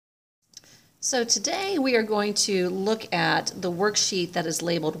So today we are going to look at the worksheet that is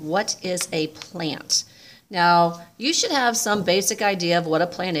labeled "What is a plant?" Now, you should have some basic idea of what a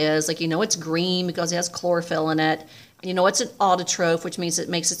plant is. Like, you know it's green because it has chlorophyll in it. And you know it's an autotroph, which means it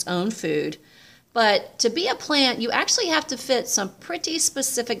makes its own food. But to be a plant, you actually have to fit some pretty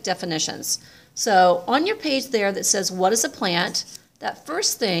specific definitions. So on your page there that says "What is a plant?", that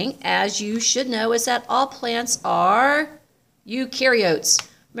first thing, as you should know, is that all plants are eukaryotes.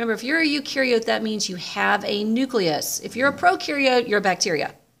 Remember, if you're a eukaryote, that means you have a nucleus. If you're a prokaryote, you're a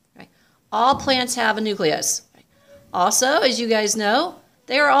bacteria. Right? All plants have a nucleus. Also, as you guys know,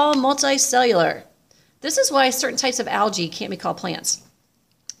 they are all multicellular. This is why certain types of algae can't be called plants.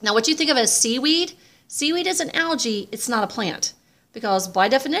 Now, what you think of as seaweed, seaweed is an algae, it's not a plant. Because by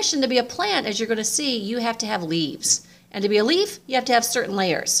definition, to be a plant, as you're going to see, you have to have leaves. And to be a leaf, you have to have certain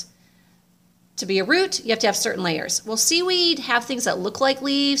layers. To be a root, you have to have certain layers. Well, seaweed have things that look like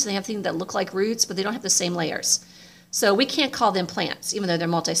leaves, and they have things that look like roots, but they don't have the same layers. So we can't call them plants, even though they're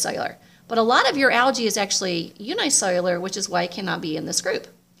multicellular. But a lot of your algae is actually unicellular, which is why it cannot be in this group.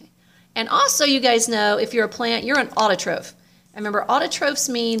 Okay. And also, you guys know, if you're a plant, you're an autotroph. And remember, autotrophs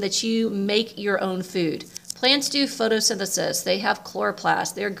mean that you make your own food. Plants do photosynthesis. They have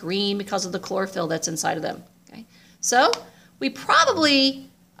chloroplasts. They're green because of the chlorophyll that's inside of them. Okay. So we probably,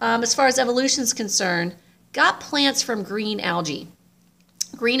 as far as evolution is concerned, got plants from green algae.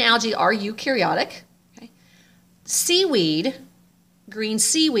 Green algae are eukaryotic. Okay. Seaweed, green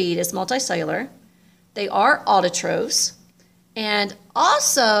seaweed is multicellular. They are autotrophs. And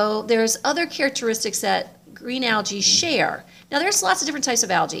also, there's other characteristics that green algae share. Now, there's lots of different types of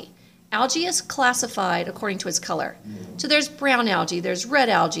algae. Algae is classified according to its color. So there's brown algae, there's red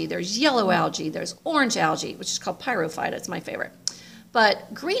algae, there's yellow algae, there's orange algae, which is called pyrophyta. It's my favorite.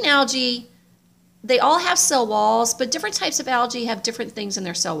 But green algae, they all have cell walls, but different types of algae have different things in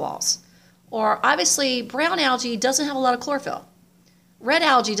their cell walls. Or obviously, brown algae doesn't have a lot of chlorophyll. Red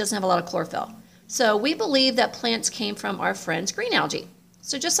algae doesn't have a lot of chlorophyll. So we believe that plants came from our friends green algae.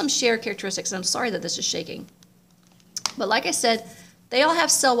 So just some shared characteristics, and I'm sorry that this is shaking. But like I said, they all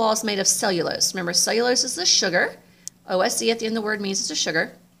have cell walls made of cellulose. Remember, cellulose is the sugar. OSE at the end of the word means it's a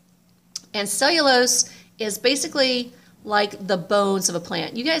sugar. And cellulose is basically like the bones of a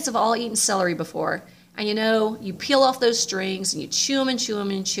plant. You guys have all eaten celery before. And you know, you peel off those strings and you chew them and chew them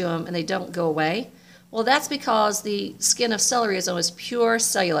and chew them and they don't go away. Well, that's because the skin of celery is almost pure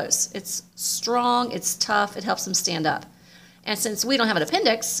cellulose. It's strong, it's tough, it helps them stand up. And since we don't have an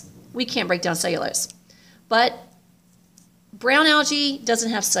appendix, we can't break down cellulose. But brown algae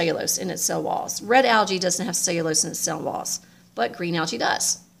doesn't have cellulose in its cell walls. Red algae doesn't have cellulose in its cell walls, but green algae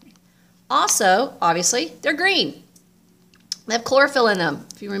does. Also, obviously, they're green. They have chlorophyll in them.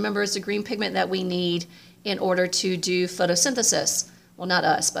 If you remember, it's the green pigment that we need in order to do photosynthesis. Well, not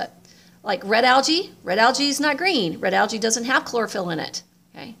us, but like red algae is not green. Red algae doesn't have chlorophyll in it.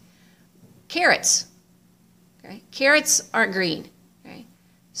 Okay? Carrots. Okay? Carrots aren't green. Okay?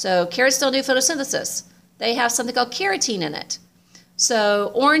 So carrots don't do photosynthesis. They have something called carotene in it.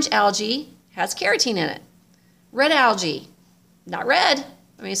 So orange algae has carotene in it. Red algae, not red.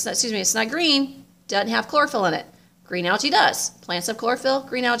 I mean, it's not green. Doesn't have chlorophyll in it. Green algae does. Plants have chlorophyll.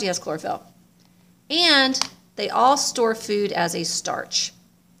 Green algae has chlorophyll. And they all store food as a starch.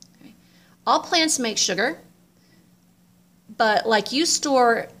 Okay. All plants make sugar, but like you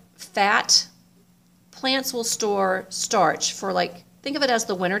store fat, plants will store starch for like, think of it as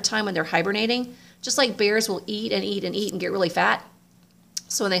the winter time when they're hibernating. Just like bears will eat and eat and eat and get really fat.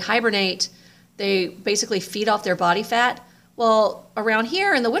 So when they hibernate, they basically feed off their body fat. Well, around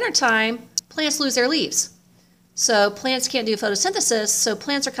here in the wintertime, plants lose their leaves. So plants can't do photosynthesis, so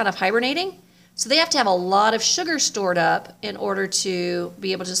plants are kind of hibernating. So they have to have a lot of sugar stored up in order to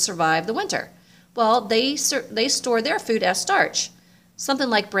be able to survive the winter. Well, they store their food as starch. Something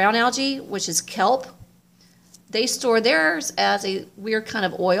like brown algae, which is kelp, they store theirs as a weird kind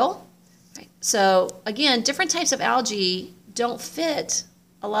of oil. So again, different types of algae don't fit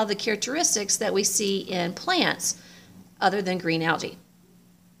a lot of the characteristics that we see in plants other than green algae.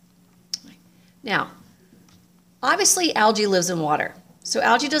 Now, obviously algae lives in water. So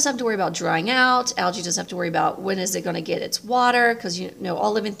algae doesn't have to worry about drying out. Algae doesn't have to worry about when is it going to get its water, because you know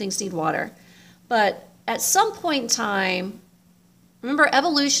all living things need water. But at some point in time, remember,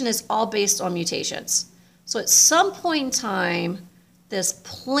 evolution is all based on mutations. So at some point in time, this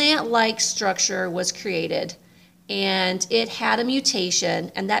plant-like structure was created, and it had a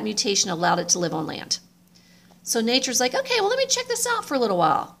mutation, and that mutation allowed it to live on land. So nature's like, okay, well, let me check this out for a little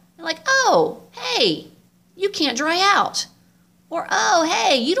while. And like, oh, hey, you can't dry out. Or, oh,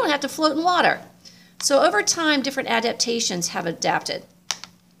 hey, you don't have to float in water. So over time, different adaptations have adapted.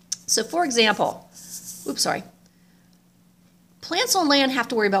 So for example, plants on land have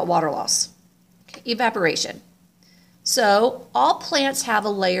to worry about water loss, evaporation. So all plants have a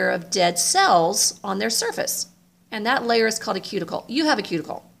layer of dead cells on their surface, and that layer is called a cuticle. You have a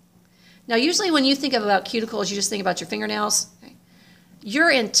cuticle. Now usually when you think about cuticles, you just think about your fingernails. Your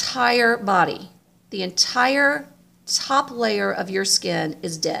entire body, the entire top layer of your skin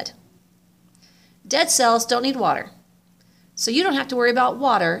is dead. Dead cells don't need water, so you don't have to worry about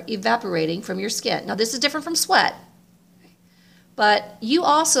water evaporating from your skin. Now this is different from sweat, but you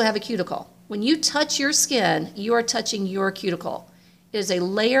also have a cuticle. When you touch your skin, you are touching your cuticle. It is a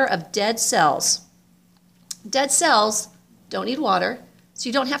layer of dead cells. Dead cells don't need water, so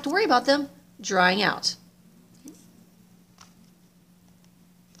you don't have to worry about them drying out.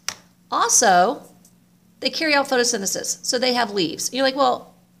 Also, they carry out photosynthesis, so they have leaves. You're like,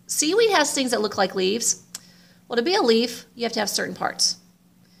 well, seaweed has things that look like leaves. Well, to be a leaf, you have to have certain parts.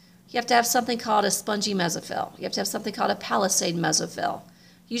 You have to have something called a spongy mesophyll. You have to have something called a palisade mesophyll.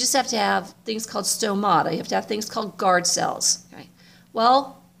 You just have to have things called stomata. You have to have things called guard cells. Okay?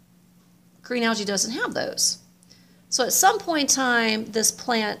 Well, green algae doesn't have those. So at some point in time, this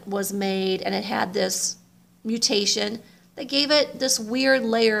plant was made and it had this mutation that gave it this weird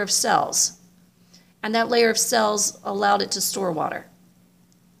layer of cells. And that layer of cells allowed it to store water.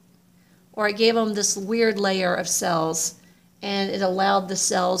 Or it gave them this weird layer of cells and it allowed the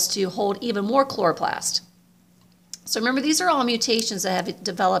cells to hold even more chloroplast. So remember, these are all mutations that have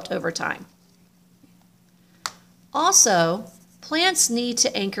developed over time. Also, plants need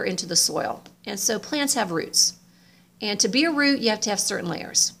to anchor into the soil. And so plants have roots. And to be a root, you have to have certain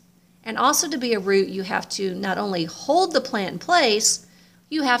layers. And also to be a root, you have to not only hold the plant in place,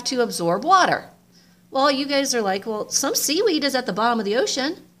 you have to absorb water. Well, you guys are like, well, some seaweed is at the bottom of the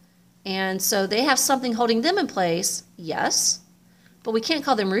ocean, and so they have something holding them in place, yes, but we can't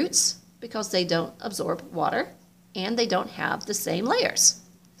call them roots because they don't absorb water and they don't have the same layers.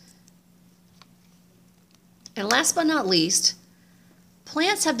 And last but not least,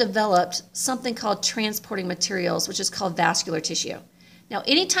 plants have developed something called transporting materials, which is called vascular tissue. Now,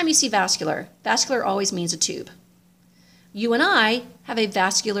 anytime you see vascular, vascular always means a tube. You and I have a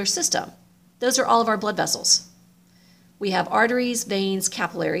vascular system. Those are all of our blood vessels. We have arteries, veins,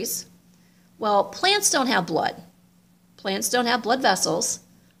 capillaries. Well, plants don't have blood. Plants don't have blood vessels,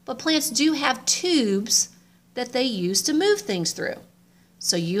 but plants do have tubes that they use to move things through.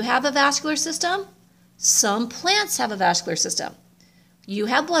 So you have a vascular system. Some plants have a vascular system. You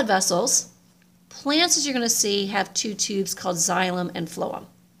have blood vessels. Plants, as you're going to see, have two tubes called xylem and phloem.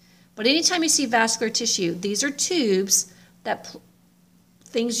 But anytime you see vascular tissue, these are tubes that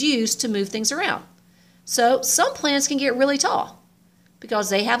things use to move things around. So some plants can get really tall because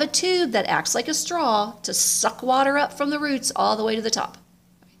they have a tube that acts like a straw to suck water up from the roots all the way to the top.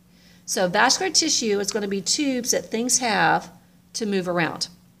 So vascular tissue is going to be tubes that things have to move around.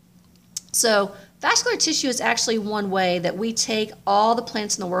 So vascular tissue is actually one way that we take all the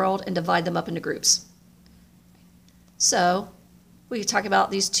plants in the world and divide them up into groups. So we can talk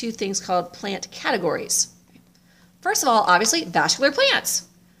about these two things called plant categories. First of all, obviously, vascular plants.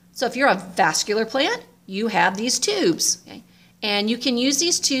 So if you're a vascular plant, you have these tubes. Okay? And you can use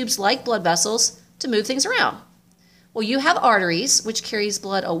these tubes like blood vessels to move things around. Well, you have arteries, which carries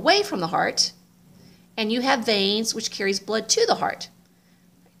blood away from the heart, and you have veins, which carries blood to the heart.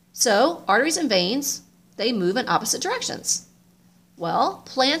 So arteries and veins, they move in opposite directions. Well,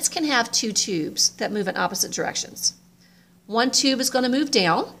 plants can have two tubes that move in opposite directions. One tube is going to move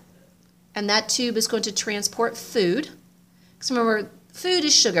down, and that tube is going to transport food. Because remember, food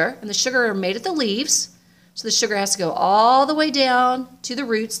is sugar, and the sugar are made of the leaves, so the sugar has to go all the way down to the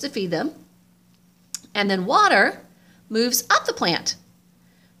roots to feed them. And then water moves up the plant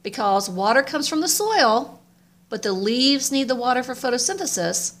because water comes from the soil, but the leaves need the water for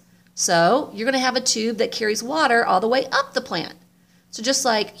photosynthesis. So you're going to have a tube that carries water all the way up the plant. So just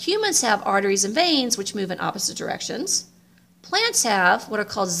like humans have arteries and veins, which move in opposite directions, plants have what are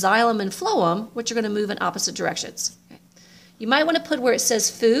called xylem and phloem, which are going to move in opposite directions. Okay. You might want to put where it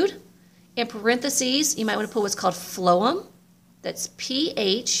says food, in parentheses, you might want to put what's called phloem. That's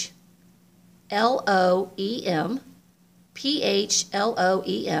P-H-L-O-E-M.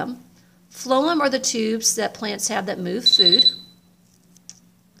 P-H-L-O-E-M. Phloem are the tubes that plants have that move food.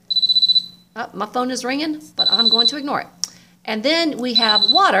 Oh, my phone is ringing, but I'm going to ignore it. And then we have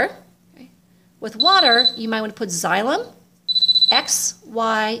water. Okay. With water, you might want to put xylem,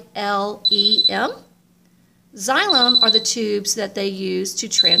 X-Y-L-E-M. Xylem are the tubes that they use to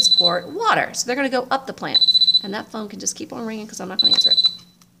transport water. So they're going to go up the plant. And that phone can just keep on ringing because I'm not going to answer it.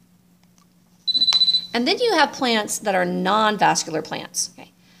 Okay. And then you have plants that are non-vascular plants.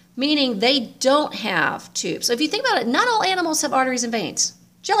 Okay. meaning they don't have tubes. So if you think about it, not all animals have arteries and veins.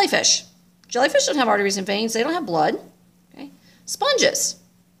 Jellyfish. Jellyfish don't have arteries and veins. They don't have blood. Okay? Sponges.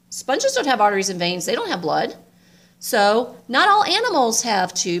 Sponges don't have arteries and veins. They don't have blood. So not all animals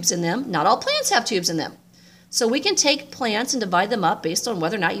have tubes in them. Not all plants have tubes in them. So we can take plants and divide them up based on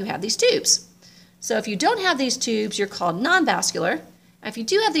whether or not you have these tubes. So if you don't have these tubes, you're called non-vascular. If you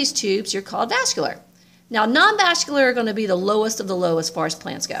do have these tubes, you're called vascular. Now, non-vascular are going to be the lowest of the low as far as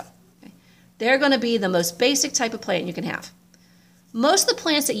plants go. Okay? They're going to be the most basic type of plant you can have. Most of the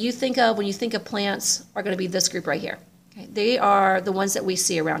plants that you think of when you think of plants are going to be this group right here. Okay? They are the ones that we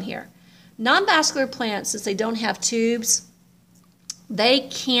see around here. Non-vascular plants, since they don't have tubes, they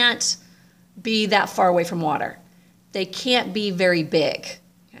can't be that far away from water. They can't be very big.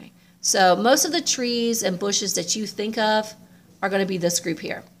 Okay? So most of the trees and bushes that you think of are going to be this group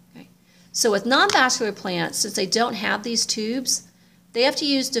here. Okay? So with non-vascular plants, since they don't have these tubes, they have to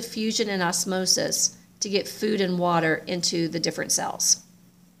use diffusion and osmosis to get food and water into the different cells.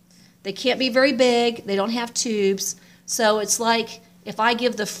 They can't be very big. They don't have tubes. So it's like if I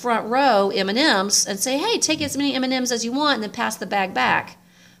give the front row M&Ms and say, hey, take as many M&Ms as you want and then pass the bag back.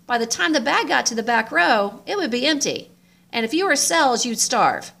 By the time the bag got to the back row, it would be empty. And if you were cells, you'd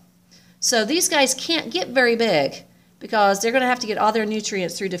starve. So these guys can't get very big because they're going to have to get all their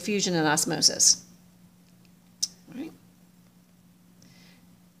nutrients through diffusion and osmosis. All right.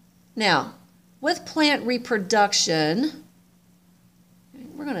 Now, with plant reproduction,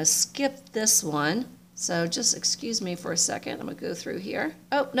 we're going to skip this one. So just excuse me for a second. I'm going to go through here.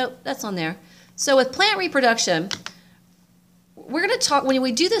 Oh, no, that's on there. So with plant reproduction, we're going to talk, when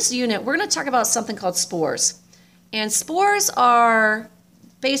we do this unit, we're going to talk about something called spores. And spores are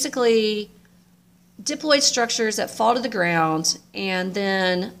basically diploid structures that fall to the ground, and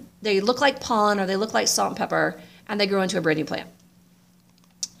then they look like pollen or they look like salt and pepper, and they grow into a brand new plant.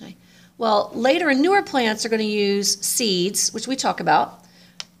 Okay. Well, later in newer plants are going to use seeds, which we talk about.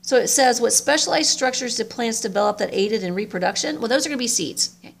 So it says, what specialized structures did plants develop that aided in reproduction? Well, those are going to be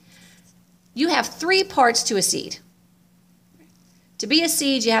seeds. Okay. You have 3 parts to a seed. To be a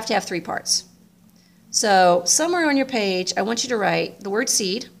seed, you have to have 3 parts. So somewhere on your page, I want you to write the word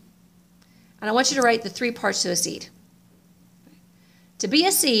seed, and I want you to write the 3 parts to a seed. To be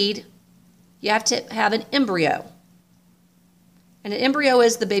a seed, you have to have an embryo. And an embryo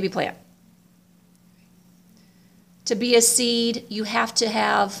is the baby plant. To be a seed, you have to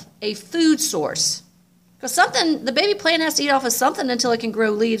have a food source. Because the baby plant has to eat off of something until it can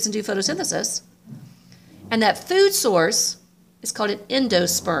grow leaves and do photosynthesis. And that food source is called an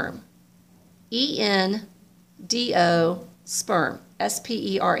endosperm. E-N-D-O, sperm,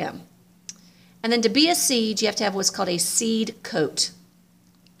 S-P-E-R-M. And then to be a seed, you have to have what's called a seed coat.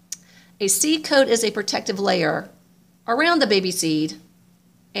 A seed coat is a protective layer around the baby seed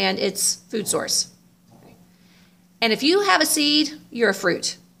and its food source. And if you have a seed, you're a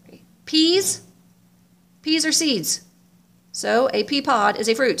fruit. Peas are seeds. So a pea pod is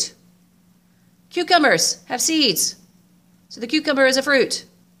a fruit. Cucumbers have seeds. So the cucumber is a fruit.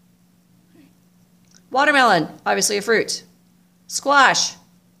 Watermelon, obviously a fruit. Squash,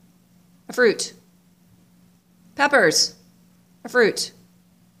 a fruit. Peppers, a fruit.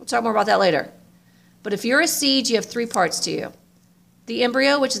 We'll talk more about that later. But if you're a seed, you have 3 parts to you. The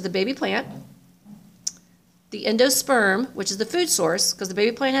embryo, which is the baby plant. The endosperm, which is the food source, because the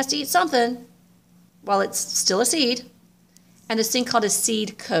baby plant has to eat something while it's still a seed. And this thing called a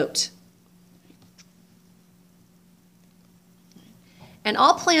seed coat. And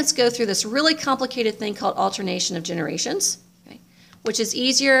all plants go through this really complicated thing called alternation of generations, okay, which is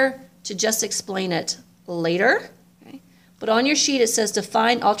easier to just explain it later. Okay. But on your sheet it says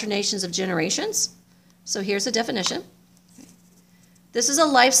define alternations of generations. So here's a definition. Okay. This is a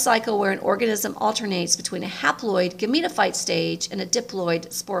life cycle where an organism alternates between a haploid gametophyte stage and a diploid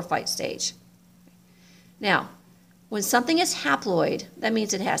sporophyte stage. Now, when something is haploid, that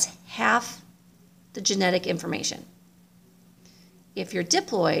means it has half the genetic information. If you're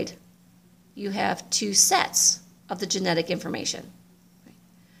diploid, you have 2 sets of the genetic information.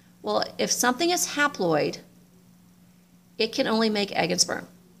 Well, if something is haploid, it can only make egg and sperm.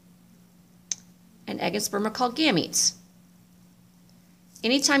 And egg and sperm are called gametes.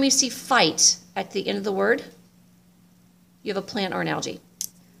 Anytime you see phyte at the end of the word, you have a plant or an algae.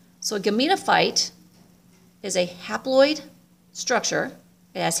 So a gametophyte is a haploid structure.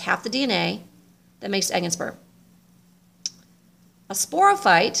 It has half the DNA that makes egg and sperm. A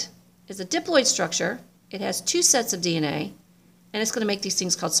sporophyte is a diploid structure. It has 2 sets of DNA, and it's going to make these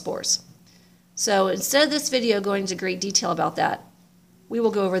things called spores. So instead of this video going into great detail about that, we will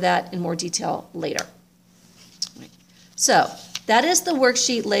go over that in more detail later. So that is the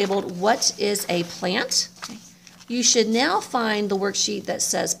worksheet labeled What is a Plant? You should now find the worksheet that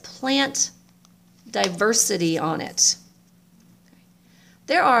says Plant Diversity on it.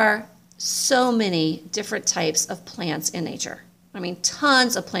 There are so many different types of plants in nature. I mean,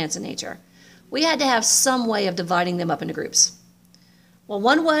 tons of plants in nature. We had to have some way of dividing them up into groups. Well,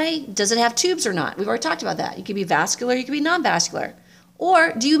 one way, does it have tubes or not? We've already talked about that. You could be vascular, you could be non-vascular.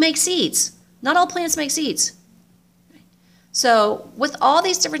 Or do you make seeds? Not all plants make seeds. So with all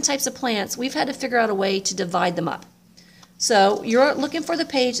these different types of plants, we've had to figure out a way to divide them up. So you're looking for the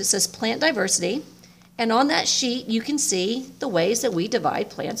page that says Plant Diversity, and on that sheet you can see the ways that we divide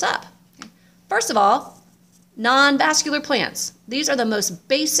plants up. First of all, non-vascular plants. These are the most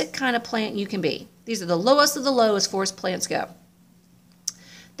basic kind of plant you can be. These are the lowest of the low as far as plants go.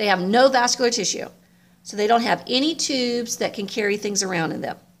 They have no vascular tissue, so they don't have any tubes that can carry things around in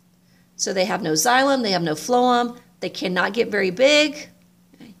them. So they have no xylem, they have no phloem, they cannot get very big,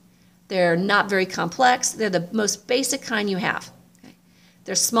 okay? They're not very complex, they're the most basic kind you have. Okay?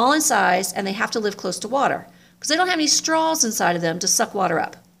 They're small in size and they have to live close to water because they don't have any straws inside of them to suck water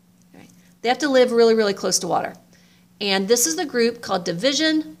up. Okay? They have to live really, really close to water. And this is the group called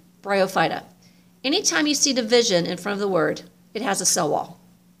Division Bryophyta. Anytime you see division in front of the word, it has a cell wall.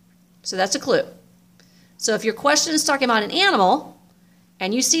 So that's a clue. So if your question is talking about an animal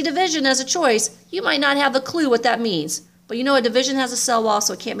and you see division as a choice, you might not have the clue what that means. But you know a division has a cell wall,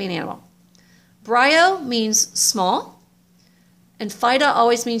 so it can't be an animal. Bryo means small, and phyta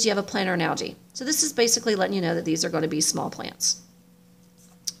always means you have a plant or an algae. So this is basically letting you know that these are going to be small plants.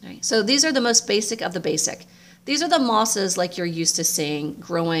 Right, so these are the most basic of the basic. These are the mosses like you're used to seeing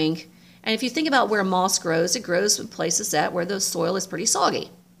growing. And if you think about where moss grows, it grows in places where the soil is pretty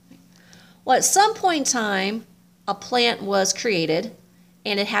soggy. Well, at some point in time, a plant was created,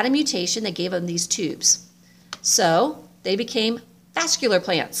 and it had a mutation that gave them these tubes. So they became vascular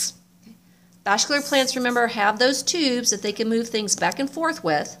plants. Vascular plants, remember, have those tubes that they can move things back and forth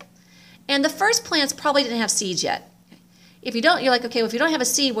with. And the first plants probably didn't have seeds yet. If you don't, you're like, okay, well, if you don't have a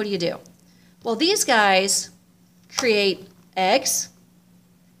seed, what do you do? Well, these guys create eggs,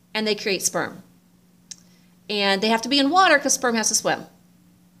 and they create sperm. And they have to be in water because sperm has to swim.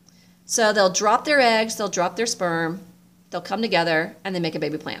 So they'll drop their eggs, they'll drop their sperm, they'll come together, and they make a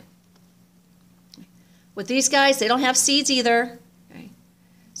baby plant. With these guys, they don't have seeds either. Okay?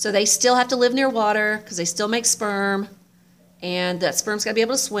 So they still have to live near water because they still make sperm, and that sperm's got to be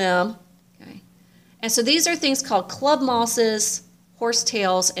able to swim. Okay? And so these are things called club mosses,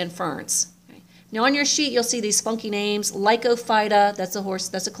 horsetails, and ferns. Okay? Now on your sheet, you'll see these funky names. Lycophyta,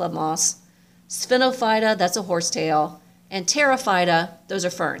 that's a club moss. Sphenophyta, that's a horsetail. And Pterophyta, those are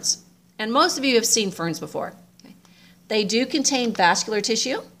ferns. And most of you have seen ferns before. Okay? They do contain vascular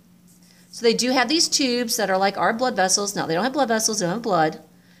tissue. So they do have these tubes that are like our blood vessels. Now, they don't have blood vessels, they don't have blood.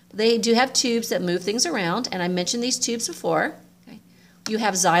 But they do have tubes that move things around, and I mentioned these tubes before. Okay? You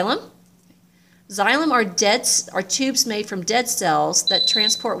have xylem. Xylem are tubes made from dead cells that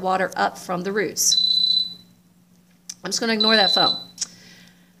transport water up from the roots. I'm just going to ignore that phone.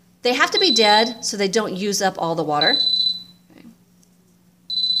 They have to be dead so they don't use up all the water.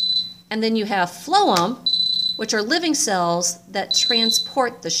 And then you have phloem, which are living cells that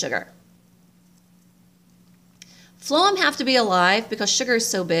transport the sugar. Phloem have to be alive because sugar is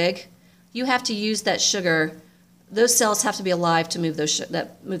so big. You have to use that sugar. Those cells have to be alive to move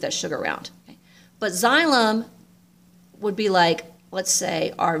that sugar around. Okay? But xylem would be like, let's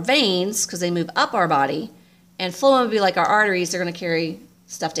say, our veins because they move up our body, and phloem would be like our arteries. They're going to carry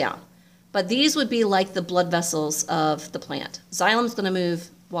stuff down. But these would be like the blood vessels of the plant. Xylem is going to move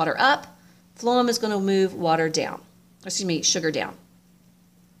water up. Phloem is going to move water down. Sugar down.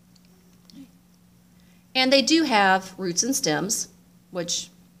 And they do have roots and stems, which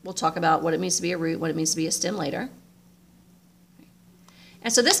we'll talk about what it means to be a root, what it means to be a stem later.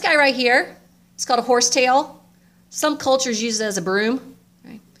 And so this guy right here, it's called a horsetail. Some cultures use it as a broom.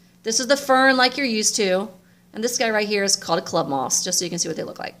 Okay? This is the fern like you're used to. And this guy right here is called a club moss, just so you can see what they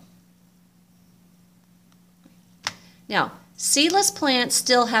look like. Now, seedless plants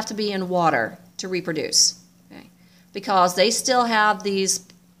still have to be in water to reproduce, okay? Because they still have these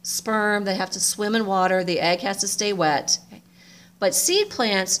sperm that have to swim in water. The egg has to stay wet. Okay? But seed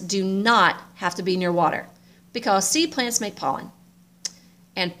plants do not have to be near water because seed plants make pollen.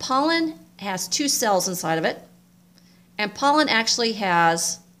 And pollen has two cells inside of it. And pollen actually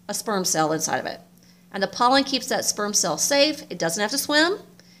has a sperm cell inside of it. And the pollen keeps that sperm cell safe. It doesn't have to swim.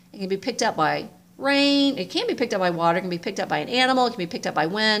 It can be picked up by rain. It can be picked up by water. It can be picked up by an animal. It can be picked up by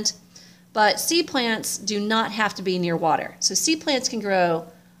wind. But seed plants do not have to be near water. So seed plants can grow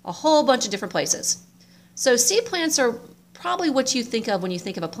a whole bunch of different places. So seed plants are probably what you think of when you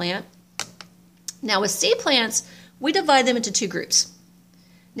think of a plant. Now with seed plants, we divide them into two groups.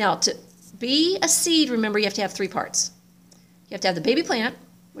 Now to be a seed, remember you have to have three parts. You have to have the baby plant,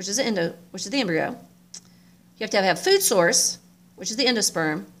 which is the embryo. You have to have food source, which is the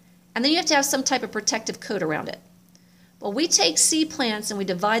endosperm, and then you have to have some type of protective coat around it. Well, we take seed plants and we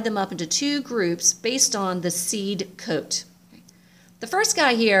divide them up into two groups based on the seed coat. The first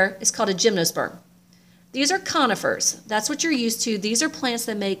guy here is called a gymnosperm. These are conifers. That's what you're used to. These are plants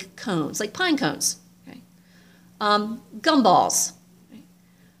that make cones, like pine cones. Okay? Gumballs. Okay?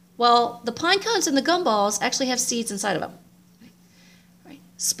 Well, the pine cones and the gumballs actually have seeds inside of them. Okay? Right.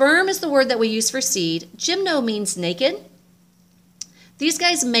 Sperm is the word that we use for seed. Gymno means naked. These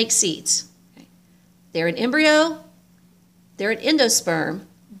guys make seeds. Okay? They're an embryo, they're an endosperm,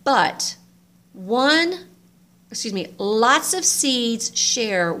 but lots of seeds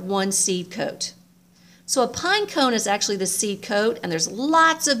share one seed coat. So a pine cone is actually the seed coat, and there's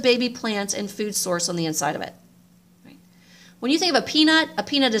lots of baby plants and food source on the inside of it. Right? When you think of a peanut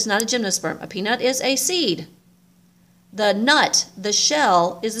is not a gymnosperm. A peanut is a seed. The nut, the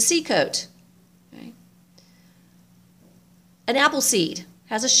shell, is the seed coat. Okay? An apple seed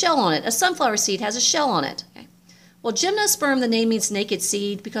has a shell on it. A sunflower seed has a shell on it. Okay? Well, gymnosperm, the name means naked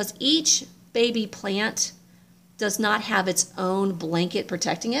seed because each baby plant does not have its own blanket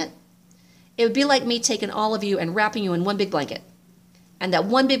protecting it. It would be like me taking all of you and wrapping you in one big blanket. And that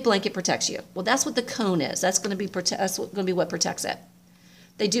one big blanket protects you. Well, that's what the cone is. That's going to be what protects it.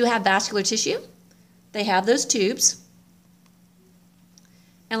 They do have vascular tissue. They have those tubes.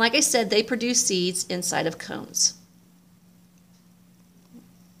 And like I said, they produce seeds inside of cones.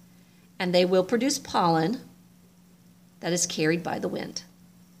 And they will produce pollen that is carried by the wind.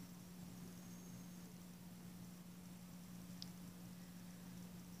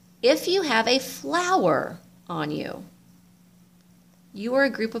 If you have a flower on you, you are a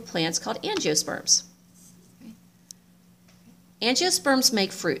group of plants called angiosperms. Okay. Angiosperms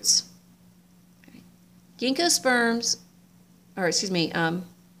make fruits. Okay. Gymnosperms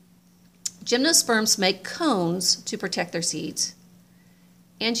make cones to protect their seeds.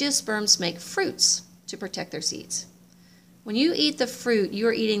 Angiosperms make fruits to protect their seeds. When you eat the fruit, you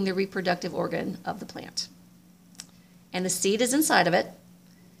are eating the reproductive organ of the plant. And the seed is inside of it.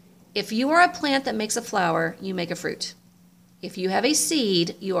 If you are a plant that makes a flower, you make a fruit. If you have a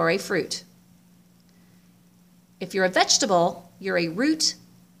seed, you are a fruit. If you're a vegetable, you're a root,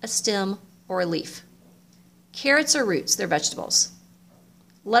 a stem, or a leaf. Carrots are roots, they're vegetables.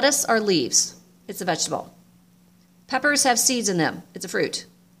 Lettuce are leaves, it's a vegetable. Peppers have seeds in them, it's a fruit.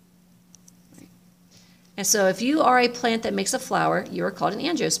 And so if you are a plant that makes a flower, you are called an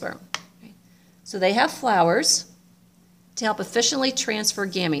angiosperm. So they have flowers to help efficiently transfer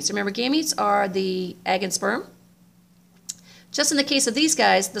gametes. Remember, gametes are the egg and sperm. Just in the case of these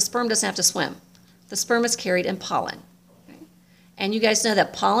guys, the sperm doesn't have to swim. The sperm is carried in pollen. Okay? And you guys know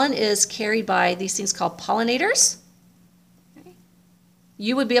that pollen is carried by these things called pollinators. Okay?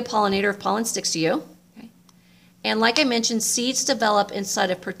 You would be a pollinator if pollen sticks to you. Okay? And like I mentioned, seeds develop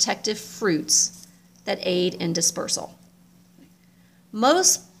inside of protective fruits that aid in dispersal.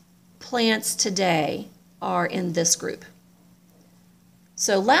 Most plants today are in this group.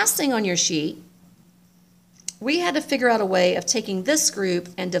 So last thing on your sheet, we had to figure out a way of taking this group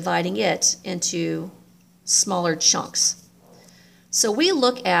and dividing it into smaller chunks. So we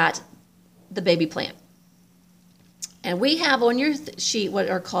look at the baby plant. And we have on your sheet what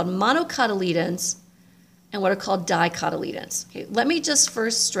are called monocotyledons and what are called dicotyledons. Okay, let me just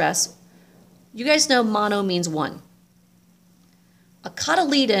first stress, you guys know mono means one. A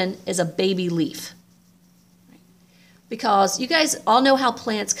cotyledon is a baby leaf. Because you guys all know how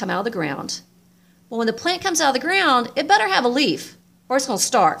plants come out of the ground. Well, when the plant comes out of the ground, it better have a leaf or it's going to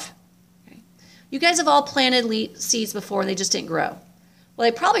starve. Okay? You guys have all planted seeds before and they just didn't grow. Well,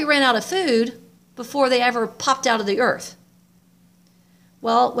 they probably ran out of food before they ever popped out of the earth.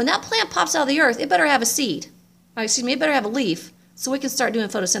 Well, when that plant pops out of the earth, it better have a seed. It better have a leaf so we can start doing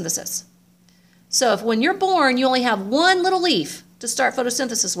photosynthesis. So if when you're born, you only have one little leaf to start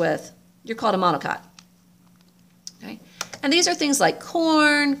photosynthesis with, you're called a monocot. Okay? And these are things like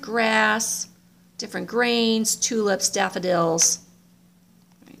corn, grass, different grains, tulips, daffodils.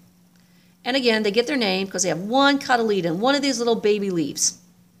 Right? And again, they get their name because they have one cotyledon, one of these little baby leaves.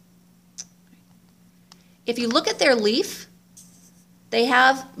 If you look at their leaf, they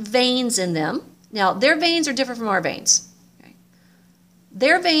have veins in them. Now, their veins are different from our veins. Okay?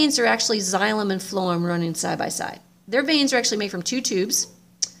 Their veins are actually xylem and phloem running side by side. Their veins are actually made from two tubes.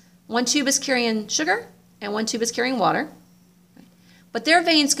 One tube is carrying sugar, and one tube is carrying water. But their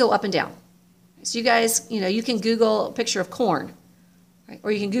veins go up and down. So you guys, you can Google a picture of corn, right?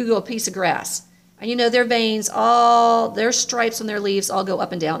 Or you can Google a piece of grass. And their veins, their stripes on their leaves all go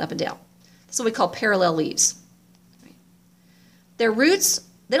up and down, up and down. That's what we call parallel leaves. Right? Their roots,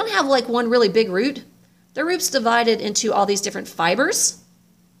 they don't have like one really big root. Their roots divided into all these different fibers.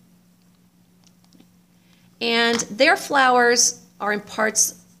 And their flowers are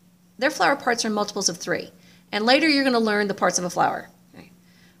their flower parts are in multiples of 3. And later you're going to learn the parts of a flower. Okay?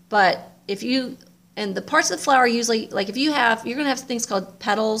 But and the parts of the flower usually, like you're going to have things called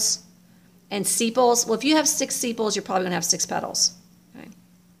petals and sepals. Well, if you have 6 sepals, you're probably going to have 6 petals. Okay?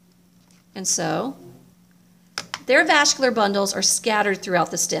 And so their vascular bundles are scattered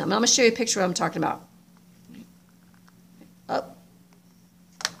throughout the stem. And I'm going to show you a picture of what I'm talking about. Oh.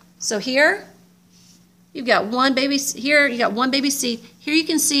 So here, you've got one baby, here you got one baby seed. Here you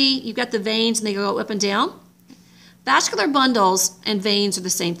can see you've got the veins and they go up and down. Vascular bundles and veins are the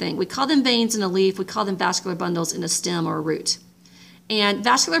same thing. We call them veins in a leaf. We call them vascular bundles in a stem or a root. And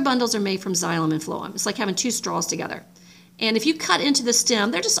vascular bundles are made from xylem and phloem. It's like having 2 straws together. And if you cut into the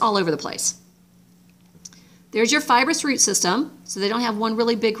stem, they're just all over the place. There's your fibrous root system. So they don't have one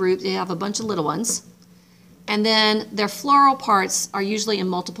really big root. They have a bunch of little ones. And then their floral parts are usually in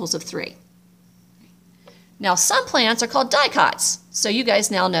multiples of 3. Now some plants are called dicots. So you guys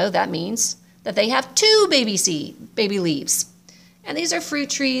now know that means that they have 2 baby leaves. And these are fruit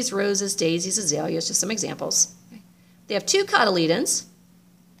trees, roses, daisies, azaleas, just some examples. They have 2 cotyledons.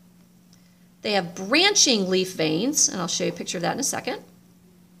 They have branching leaf veins, and I'll show you a picture of that in a second.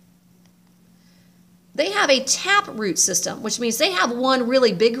 They have a tap root system, which means they have one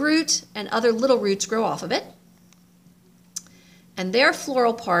really big root and other little roots grow off of it. And their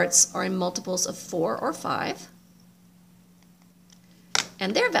floral parts are in multiples of 4 or 5.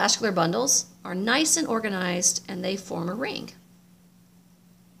 And their vascular bundles are nice and organized, and they form a ring.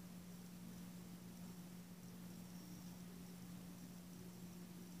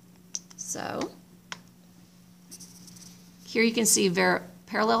 So here you can see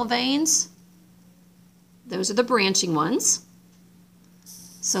parallel veins. Those are the branching ones.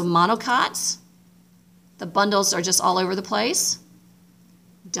 So monocots, the bundles are just all over the place.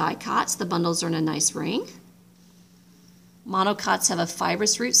 Dicots, the bundles are in a nice ring. Monocots have a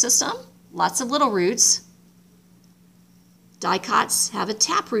fibrous root system, lots of little roots. Dicots have a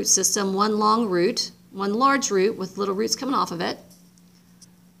tap root system, one long root, one large root with little roots coming off of it.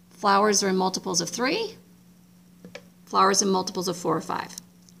 Flowers are in multiples of 3. Flowers in multiples of 4 or 5.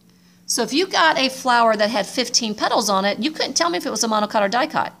 So if you got a flower that had 15 petals on it, you couldn't tell me if it was a monocot or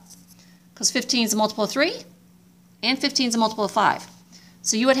dicot, because 15 is a multiple of 3 and 15 is a multiple of 5.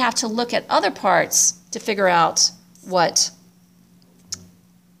 So you would have to look at other parts to figure out what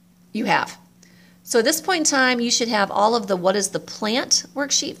you have. So at this point in time, you should have all of the what is the plant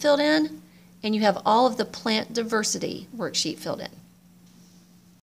worksheet filled in, and you have all of the plant diversity worksheet filled in.